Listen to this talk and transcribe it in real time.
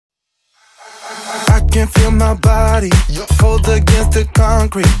can feel my body cold against the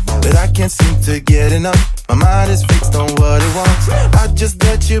concrete, but I can't seem to get enough. My mind is fixed on what it wants. I just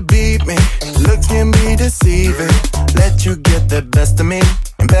let you beat me. Looks can be deceiving. Let you get the best of me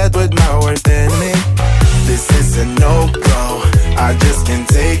in bed with my worst enemy. This is a no-go. I just can't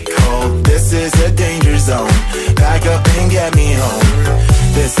take hold. This is a danger zone. Back up and get me home.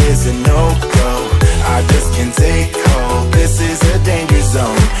 This is a no-go. I just can't take hold. This is a danger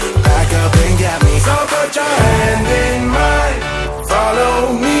zone. Back up and get me. So put your hand in mine.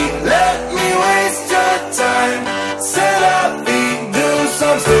 Follow me. Let me waste your time. Set up, do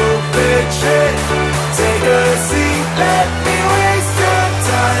some stupid shit. Take a seat. Let me waste your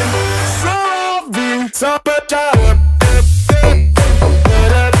time. So put your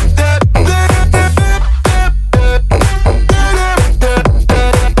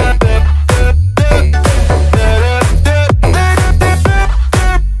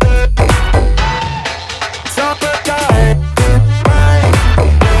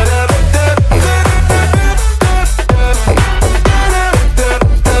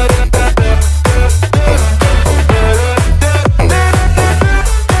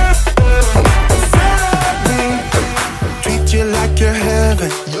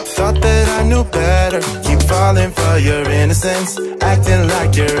for your innocence, acting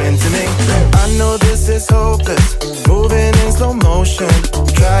like you're into me. I know this is hopeless, moving in slow motion,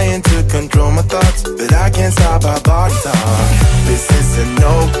 trying to control my thoughts, but I can't stop our body talk. This is a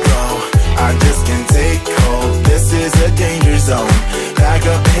no-go, I just can't take hold. This is a danger zone, back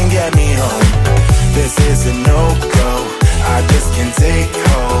up and get me home. This is a no-go, I just can't take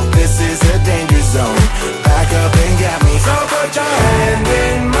hold. This is a danger zone, back up and get me. So put your hand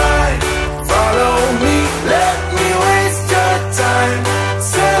in mine, follow me.